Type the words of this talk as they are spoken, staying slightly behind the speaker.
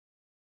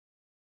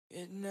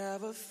It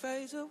never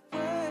fades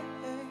away.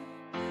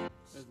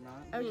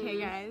 Okay,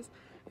 guys,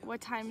 what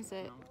time is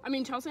it? I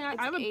mean, Chelsea,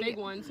 I have a big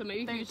one, so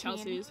maybe you can use 13.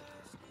 Chelsea's.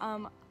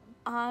 En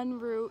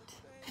route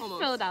to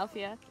Almost.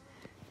 Philadelphia.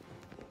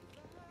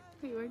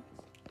 Wait, where's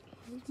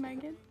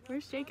Megan?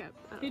 Where's Jacob?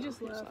 He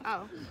just left.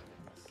 Oh.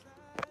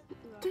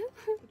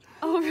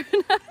 Over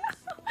now.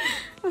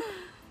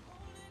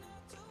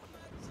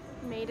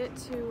 Made it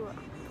to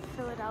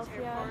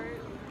Philadelphia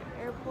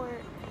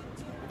airport.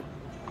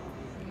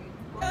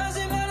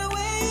 Doesn't matter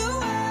where you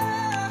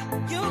are,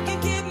 you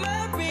can keep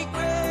my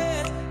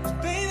regrets,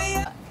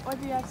 baby. What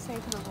do you have to say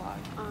to the vlog?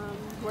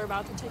 We're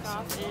about to take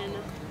off in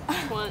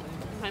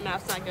my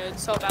math's not good,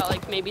 so about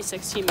like maybe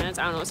 16 minutes.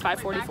 I don't know, it's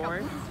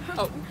 5:44.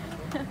 Oh.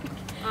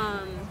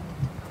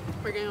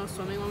 We're gonna go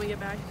swimming when we get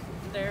back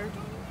there.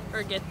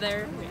 Or get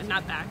there.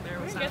 Not back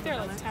there. We get there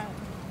like 10.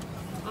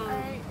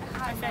 Alright,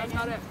 hi, That's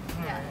about it.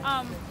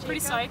 Yeah.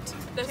 Pretty psyched.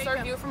 This is our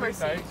view from our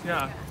seat.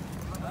 Yeah.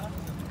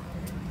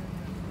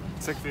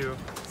 Sick view.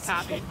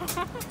 Happy.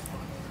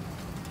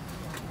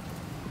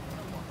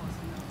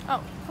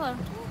 Oh, hello.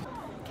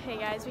 Okay,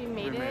 guys, we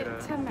made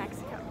it to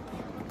Mexico.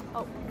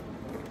 Oh,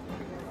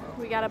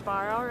 we got a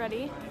bar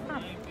already.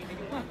 Yeah.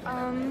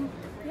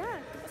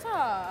 What's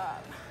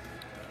up?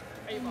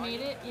 We made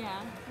it,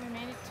 yeah. We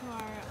made it to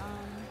our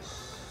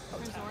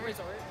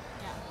resort.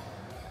 Yeah.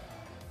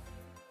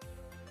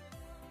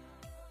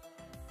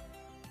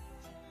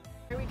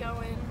 Where are we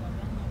going?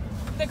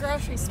 The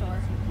grocery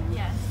store.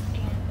 Yes,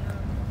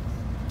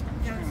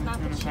 and it's not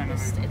the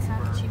cheapest. It's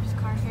not the cheapest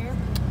car fare.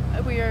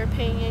 We are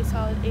paying a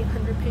solid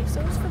 800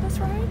 pesos for this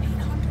ride.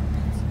 800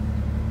 pesos.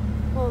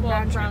 Well,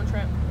 round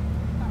trip.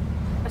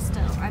 But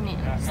still, I mean,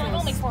 So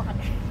only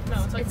 400.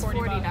 No, it's like It's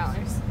 $40.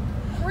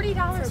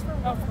 $40 for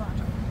what?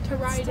 To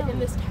ride in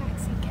this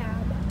taxi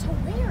cab. To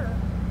where?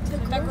 The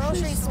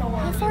grocery store.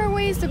 How far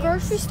away is the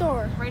grocery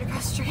store? Right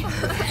across the street.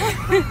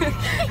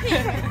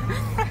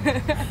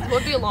 It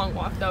would be a long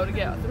walk though to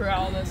get through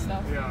all this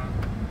stuff. Yeah.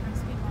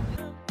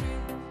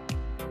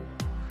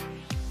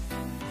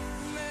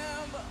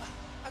 Remember,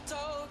 I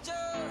told you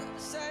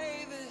to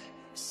save it,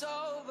 it's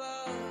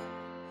over,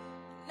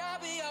 and I'll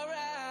be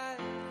alright.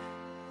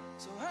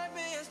 So hurt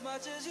me as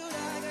much as you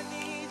like, I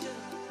need you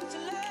to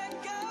let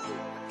go. I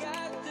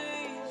got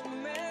these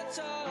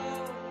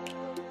mementos,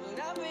 but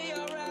I'll be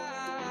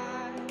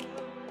alright.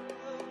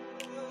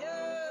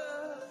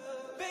 Yeah,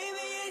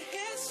 baby, it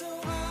hits so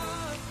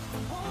hard,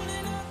 I'm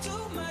holding on to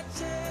my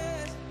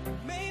chest.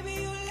 Maybe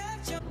you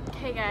left your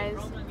Okay, guys,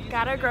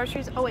 got our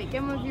groceries. Oh wait,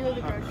 give them a view of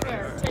the grocery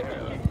store.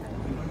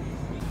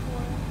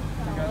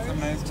 Got some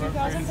nice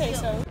 2,000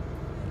 pesos.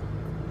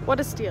 What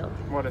a steal!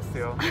 What a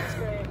steal.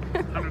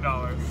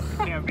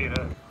 $100. Can't beat it.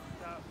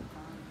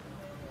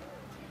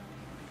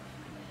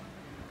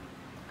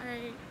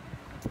 Alright.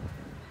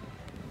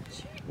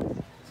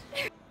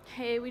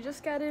 Hey, we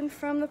just got in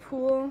from the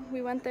pool.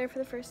 We went there for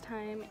the first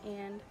time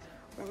and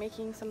we're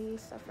making some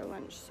stuff for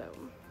lunch. So,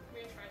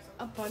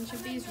 a bunch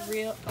of these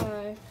real,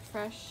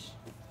 fresh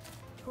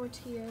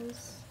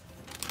tortillas.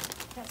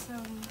 Got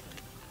some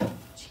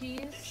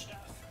cheese.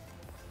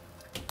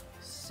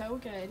 So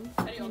good,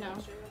 you know.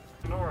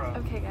 Nora.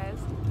 Okay, guys,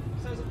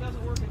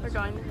 we're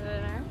going to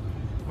dinner.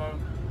 Well,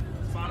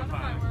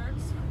 Spotify.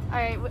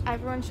 Alright,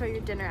 everyone show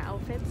your dinner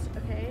outfits,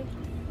 okay?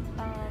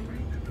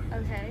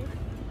 Okay.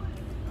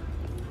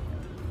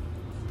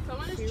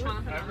 Someone is chomping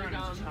on the Everyone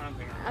gum. is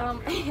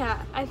chomping.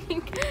 Yeah, I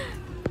think,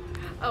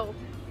 oh.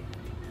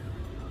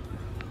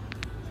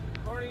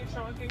 Are you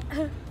chonking?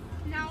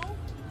 No.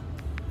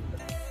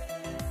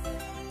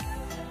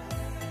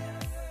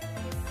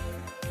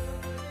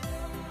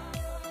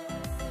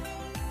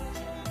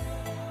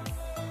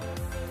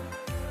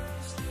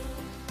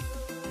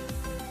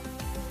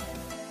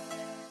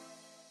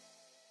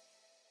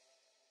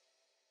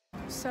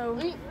 So,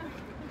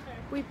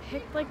 we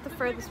picked like the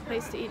furthest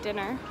place to eat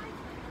dinner.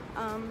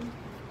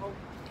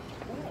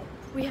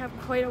 We have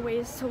quite a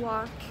ways to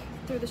walk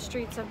through the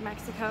streets of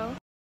Mexico.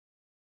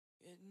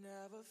 It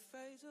never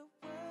fades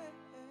away.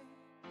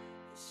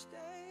 It's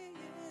staying.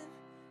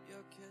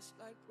 Your kiss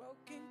like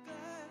broken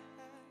glass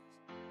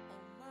on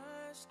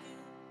my skin,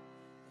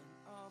 and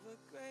all the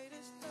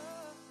greatest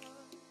love.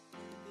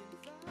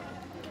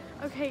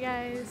 Okay,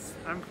 guys,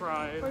 I'm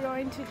fried. we're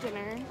going to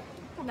dinner,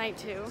 night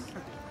 2.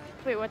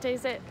 Wait, what day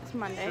is it? It's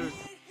Monday. It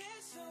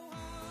hits so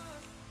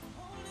hard, I'm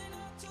holding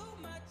on to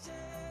my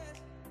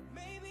chest.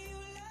 Maybe you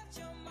left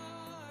your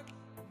mark,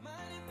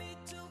 reminding me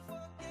to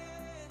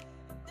forget.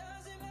 It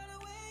doesn't matter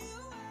where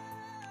you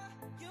are,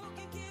 you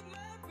can keep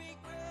my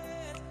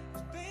regrets.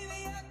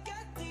 Baby, I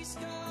got these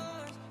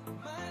scars,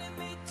 reminding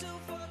me to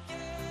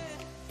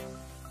forget.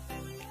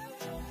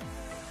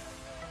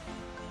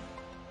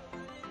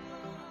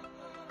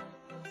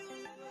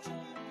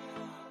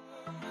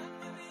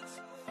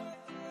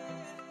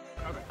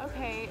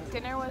 Okay,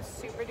 dinner was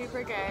super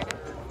duper good.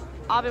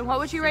 Aubin, what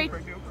would you rate?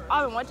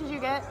 Aubin, what did you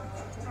get?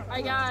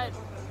 I got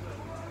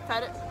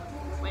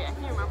wait, I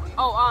can't remember.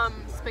 Oh,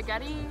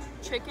 spaghetti,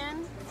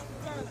 chicken,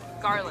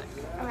 garlic.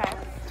 Okay.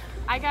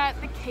 I got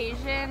the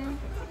Cajun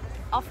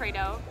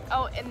Alfredo.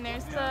 Oh, and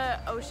there's the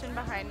ocean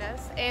behind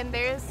us. And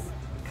there's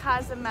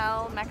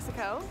Cozumel,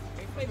 Mexico.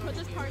 Wait, put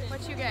this part in.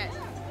 What you get?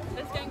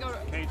 This gonna go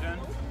Cajun.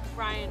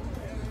 Ryan.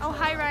 Oh,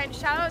 hi Ryan.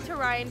 Shout out to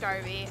Ryan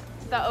Darby,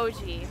 the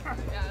OG. Yeah,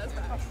 that's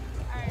fast.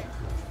 Alright.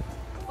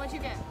 What'd you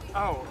get?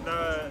 Oh,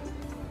 the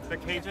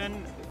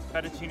Cajun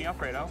fettuccine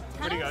Alfredo.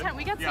 10 Pretty out of good. 10.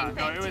 We got yeah, same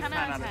no, thing. it was 10 10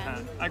 out of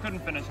 10. I couldn't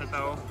finish it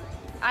though.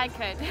 I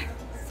could.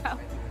 So.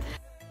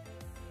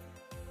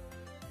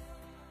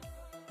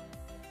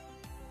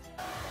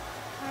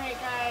 Alright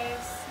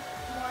guys,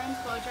 Lauren's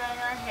blow drying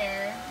our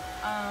hair.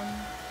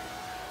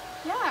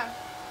 Yeah,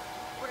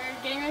 we're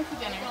getting ready for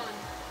dinner.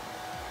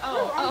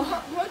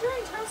 Oh. Blow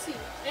drying Chelsea.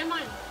 And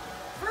mine.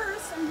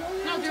 First, I'm blowing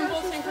No, drying do them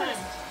both Chelsea's same time.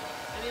 first.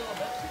 I need a little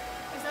bit.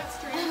 Is that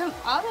straight?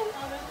 Oven.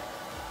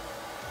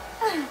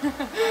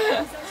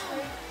 Is that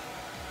straight?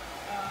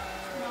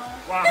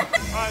 Wow. Oh,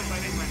 I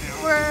think my nail.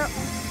 We're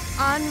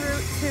en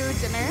route to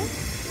dinner.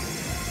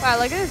 Wow,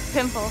 look at this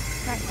pimple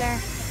right there.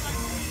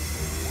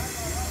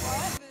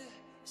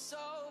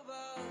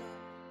 Sober,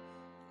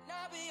 and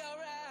I'll be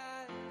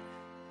alright.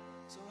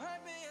 So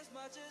hurt me as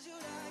much as you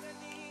like. I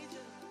need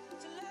you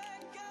to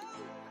let go.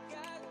 I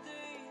got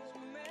things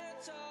we're meant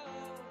to,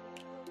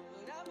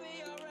 but I'll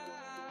be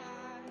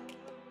alright.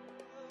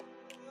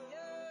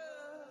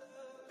 Yeah.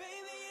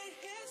 Baby, it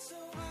hits so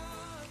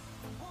hard.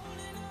 I'm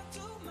holding on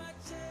to my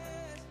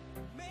chest.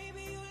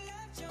 Maybe you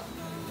left your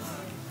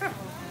mark.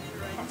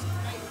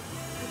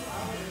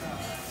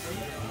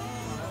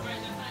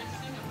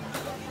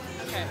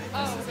 Okay,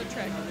 this is a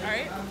trick.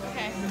 Alright?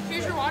 Okay.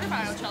 Here's your water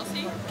bottle,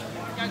 Chelsea. You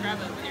gotta grab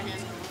it with your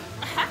hand.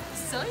 Aha!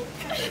 Silly?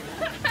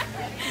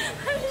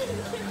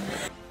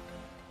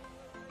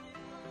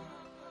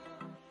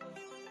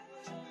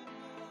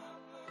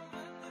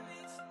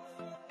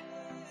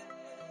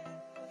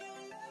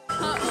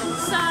 Uh-oh,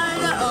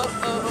 side, oh.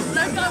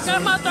 Let's go,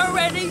 come out the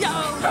radio. Oh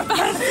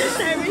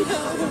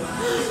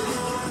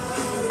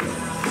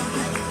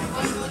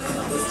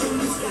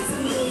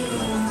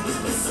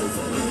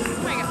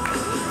my god.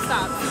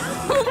 Stop.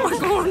 Oh my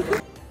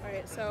god.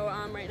 Alright, so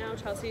right now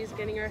Chelsea's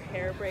getting her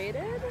hair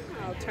braided.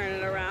 I'll turn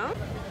it around.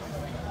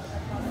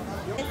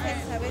 Getting her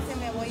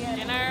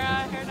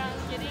hair done.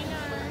 Getting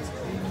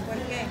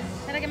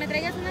Para que me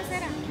traigas una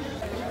cera.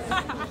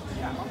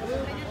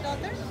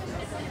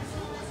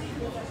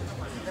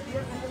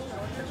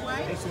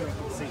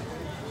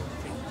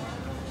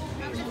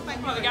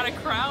 Oh, they got a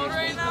crowd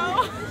right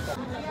now.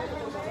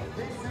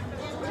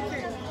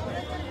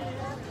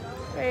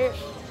 Right.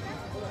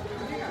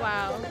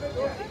 Wow.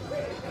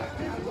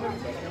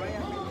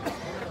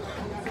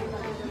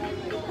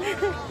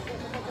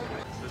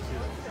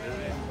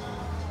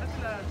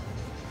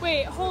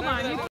 Wait, hold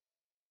on.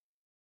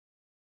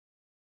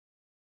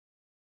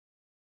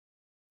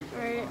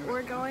 Alright,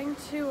 we're going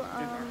to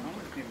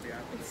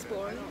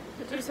explore,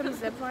 do some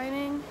zip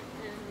lining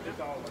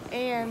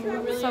and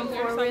some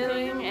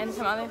four-wheeling and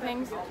some other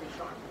things.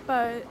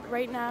 But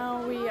right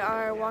now we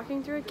are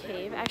walking through a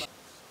cave. Actually,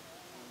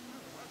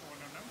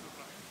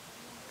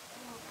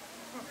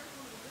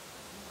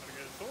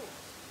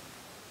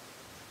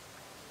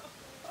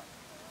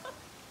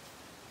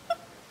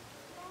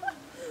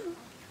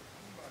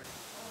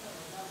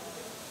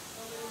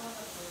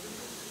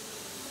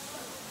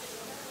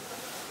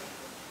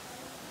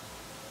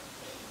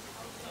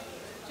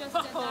 just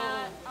did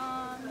that.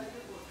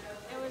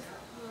 It was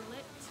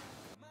lit.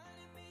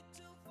 Reminding me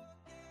to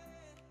forget.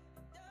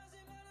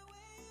 Doesn't matter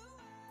where you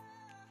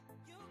are.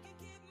 You can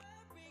keep my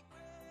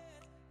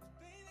regret.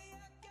 Baby,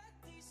 I got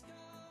these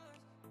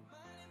scars.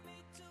 Reminding me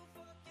to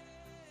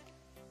forget.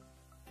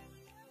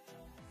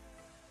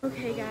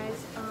 Okay guys,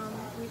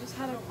 we just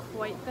had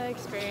quite the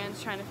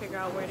experience trying to figure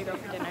out where to go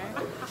for dinner.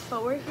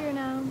 But we're here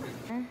now.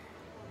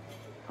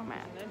 Oh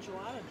man.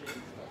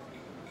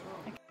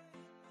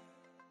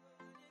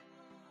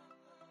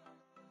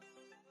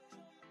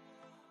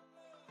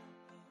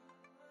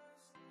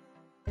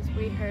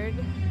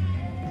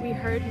 We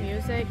heard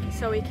music,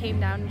 so we came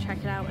down to check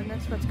it out, and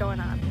that's what's going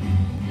on.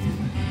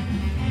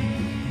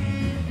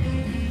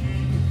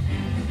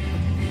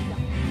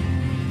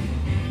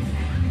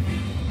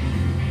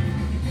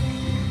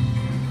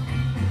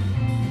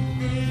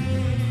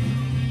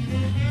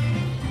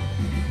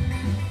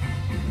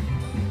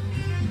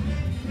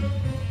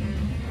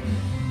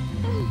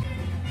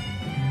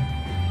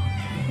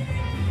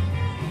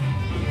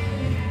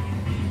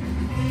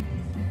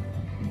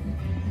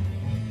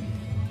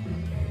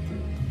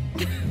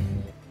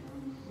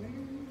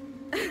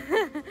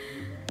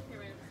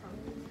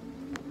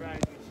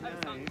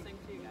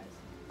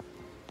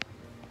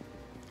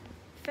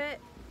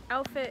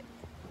 Outfit.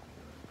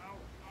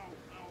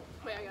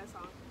 Wait, I got a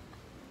song.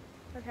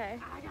 Okay.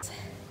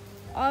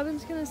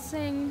 Aubyn's gonna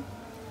sing.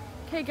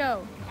 Okay,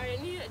 go. I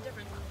need a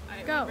different song.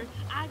 I Go. remember.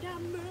 I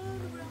got murder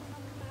on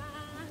my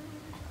mind.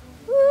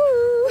 Woo!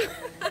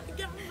 I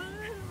got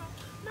murder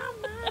on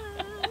my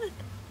mind.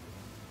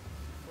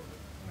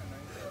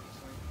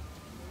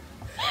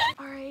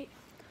 All right,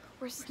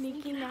 we're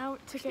sneaking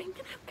out to get.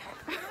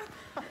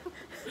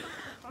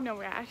 No,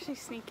 we're actually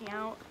sneaking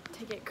out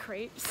to get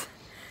crepes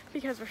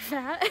because we're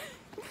fat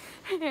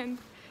and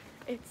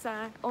it's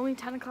only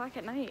 10 o'clock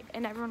at night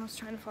and everyone was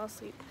trying to fall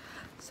asleep.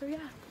 So yeah,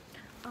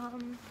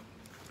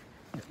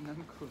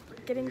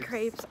 getting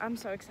crepes. I'm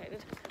so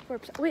excited.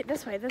 Wait,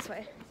 this way, this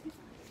way.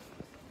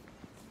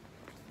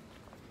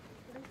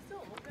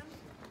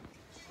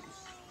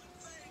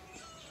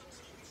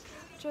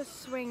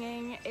 Just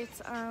swinging.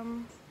 It's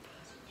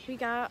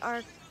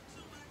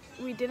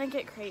we didn't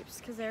get crepes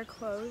because they're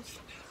closed,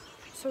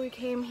 so we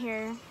came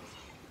here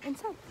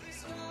instead.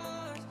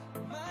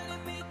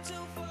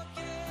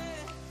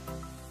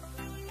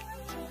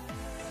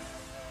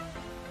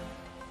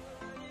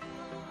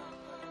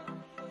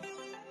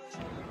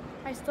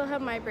 I still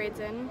have my braids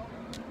in,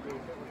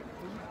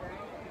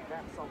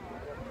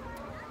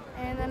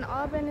 and then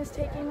Aubin is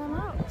taking them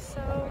out.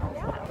 So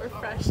yeah, We're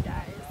fresh,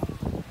 guys.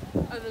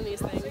 Other than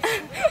these things.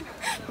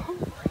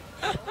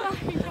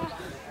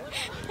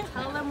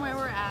 Tell them where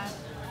we're at.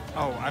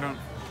 Oh, I don't.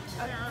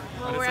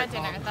 Well, we're at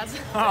dinner. That's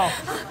Oh.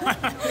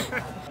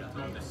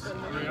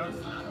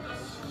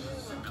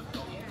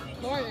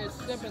 Lauren is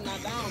sipping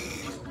that down.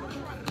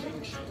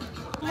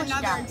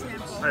 another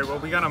example. All right. Well,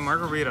 we got a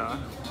margarita,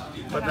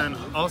 but then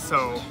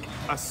also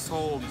a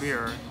Sol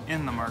beer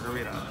in the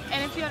margarita.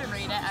 And if you had to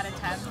rate it out of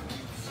 10,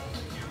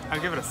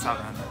 I'd give it a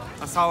 7.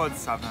 A solid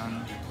 7.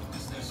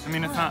 I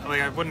mean, it's not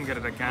like I wouldn't get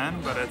it again,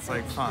 but it's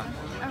like fun.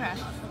 okay.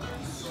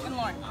 And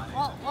Lauren,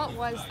 what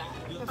was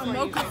that? A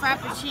mocha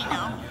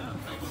frappuccino.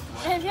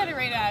 And if you had to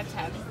rate it out of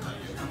 10,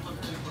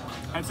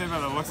 I'd say by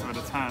the looks of it,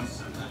 a 10.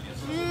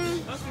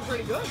 Must be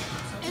pretty good.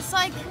 It's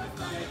like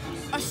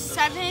a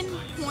 7.5.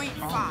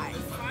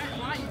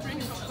 Why you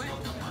drinking so quick?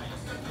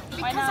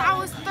 Because I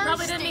was thirsty.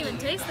 probably didn't even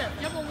taste it.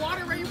 You have a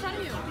water right in front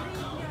of you.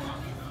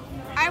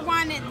 I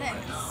wanted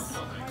this.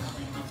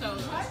 So,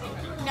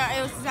 No,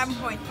 it was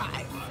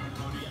 7.5.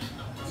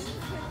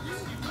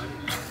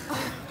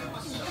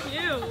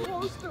 ew.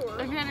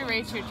 If you had to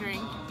rate your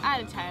drink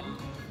out of 10,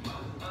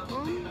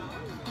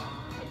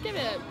 Give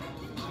it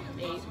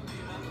 8.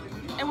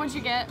 and what'd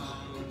you get?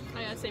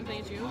 I got the same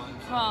thing as you.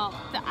 Well,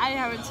 I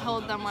haven't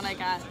told them what I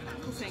got.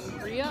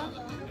 Sangria.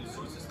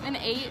 An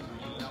 8,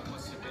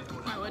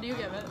 Alright, what do you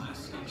give it?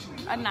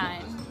 a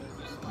 9.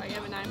 I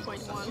give it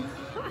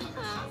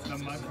 9.1. The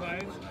mud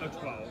size, a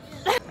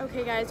 12.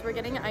 Okay guys, we're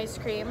getting ice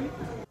cream.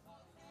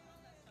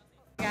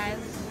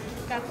 Guys,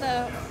 got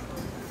the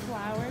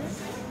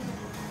flowers.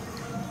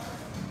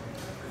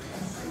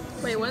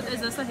 Wait, what is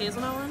this? The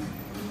hazelnut one?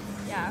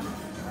 Yeah.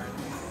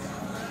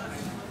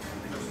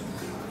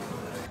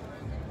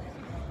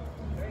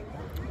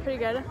 Pretty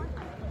good.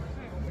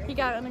 He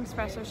got an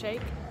espresso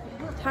shake.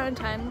 10 out of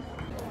 10.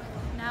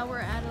 Now we're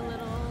at a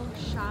little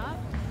shop.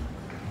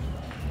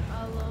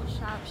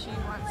 She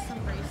wants some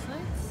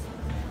bracelets.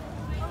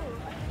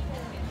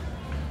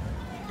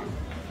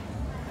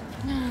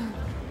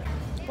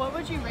 What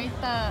would you rate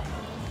the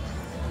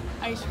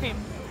ice cream?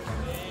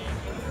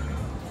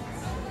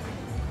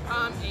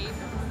 8.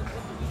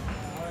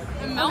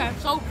 It melts Okay.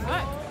 so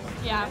quick.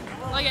 Yeah.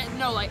 Like,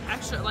 no, like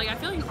extra. Like, I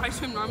feel like ice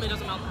cream normally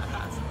doesn't melt that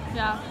fast.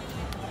 Yeah.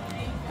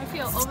 I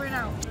feel over and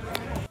out.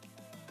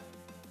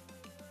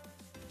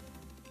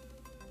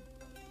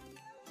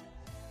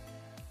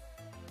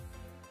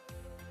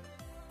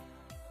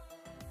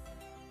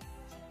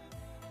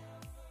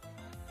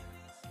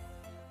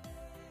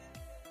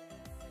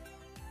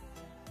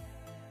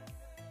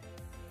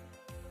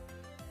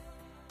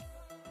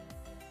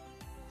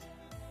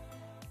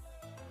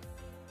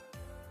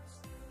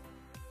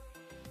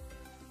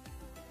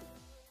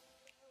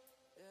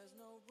 There's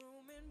no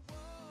room in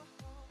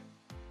war.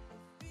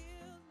 The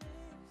feelings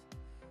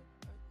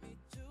hurt me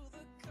to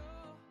the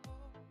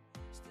core.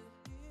 Still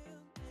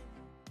healing,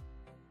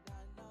 and I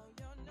know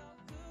you're no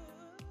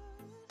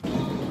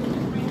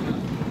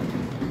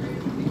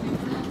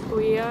good.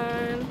 We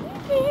are.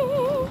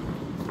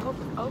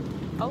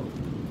 Oh.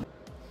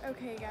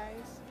 Okay,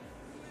 guys.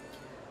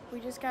 We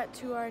just got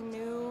to our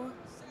new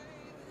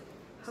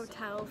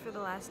hotel for the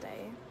last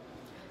day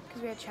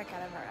because we had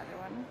checkout of our other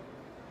one.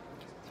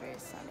 It's very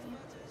sunny.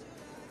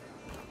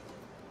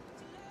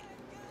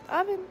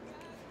 Oven.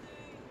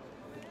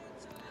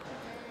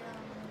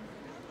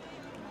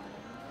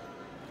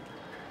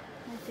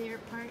 My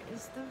favorite part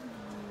is the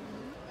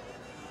view.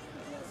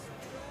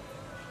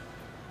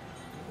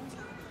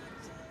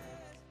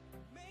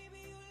 Maybe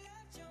you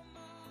left your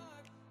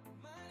mark,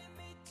 reminding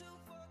me to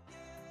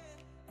forget.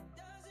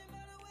 Doesn't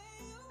matter where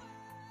you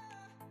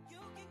are,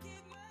 you can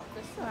keep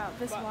my. Wow,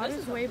 this Wow, water's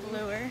this is a way blue-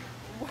 bluer.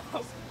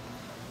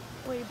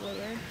 Whoa. Way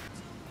bluer.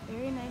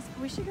 Very nice.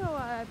 We should go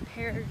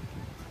parasailing.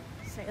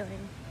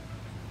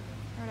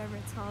 Or whatever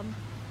it's called.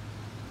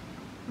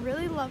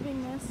 Really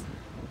loving this.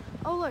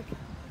 Oh look.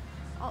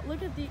 Oh,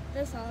 look at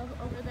this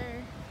over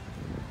there.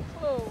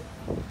 Whoa.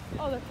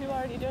 Oh, the people are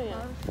already doing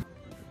it.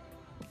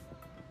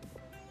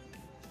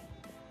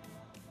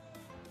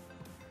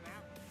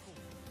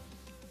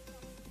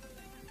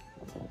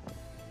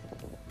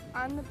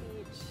 On the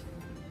beach.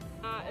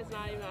 It's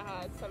not even that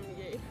hot. It's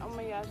 78. Oh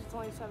my gosh, it's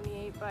only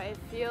 78, but it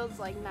feels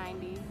like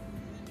 90.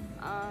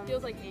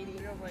 Feels like 80.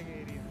 Feels like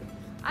 80.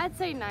 I'd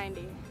say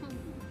 90.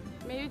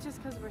 Maybe it's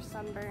just because we're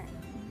sunburnt.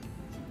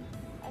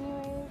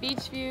 Anyway,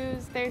 beach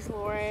views. There's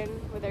Lauren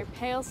with her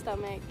pale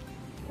stomach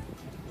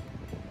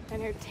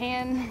and her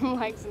tan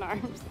legs and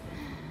arms.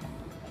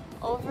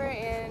 Over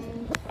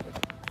in...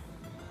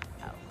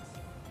 Oh.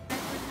 We're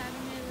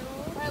having a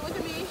little Alright, look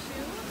at me,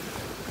 shoe.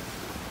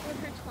 with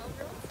her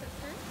 12-year-old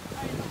sister.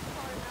 Alright, don't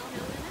call her now.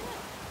 Killing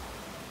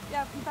it.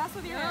 Yeah, fast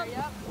with your hair,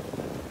 yep.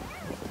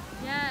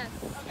 Yes.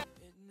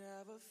 It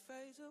never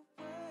fades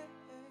away.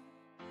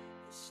 You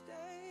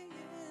stay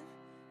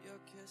in your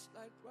kiss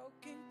like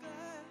broken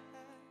glass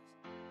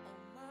on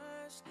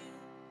my skin.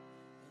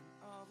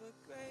 And all the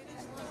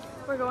greatest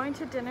love. We're going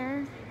to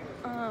dinner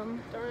Don't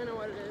really know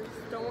what it is.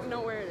 Don't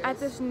know where it is. at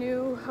this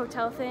new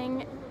hotel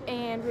thing,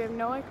 and we have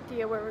no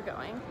idea where we're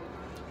going.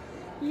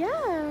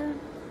 Yeah.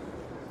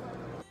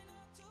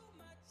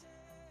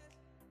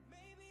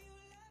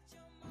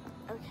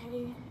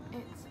 Okay,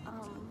 it's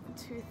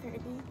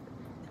 2:30,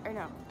 or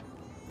no,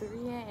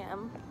 3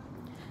 a.m.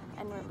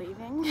 and we're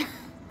leaving.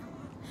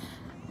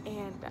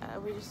 And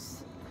we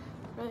just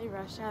really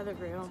rushed out of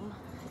the room.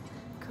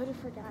 Could have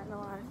forgotten a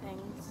lot of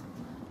things.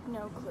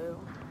 No clue.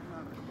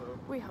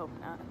 We hope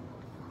not.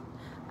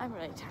 I'm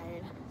really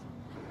tired.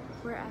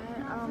 We're at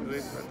At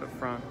least at the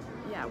front.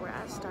 yeah, we're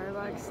at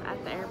Starbucks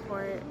at the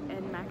airport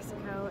in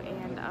Mexico,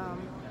 and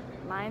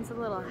line's a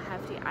little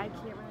hefty. I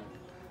can't really.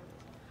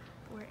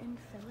 We're in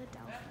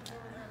Philadelphia.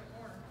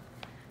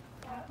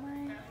 Got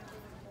my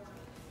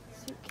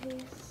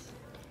suitcase,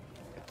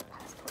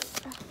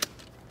 passport.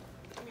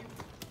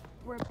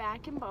 We're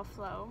back in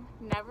Buffalo.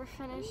 Never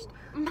finished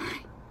my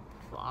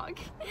vlog.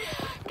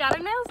 Got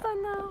our nails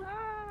done though.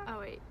 Oh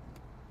wait.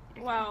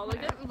 Wow, look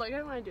at when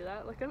I do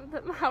that. Look at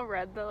how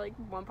red the like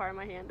one part of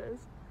my hand is.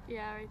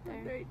 Yeah, right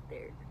there. Right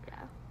there.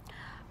 Yeah.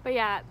 But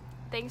yeah,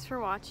 thanks for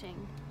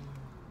watching.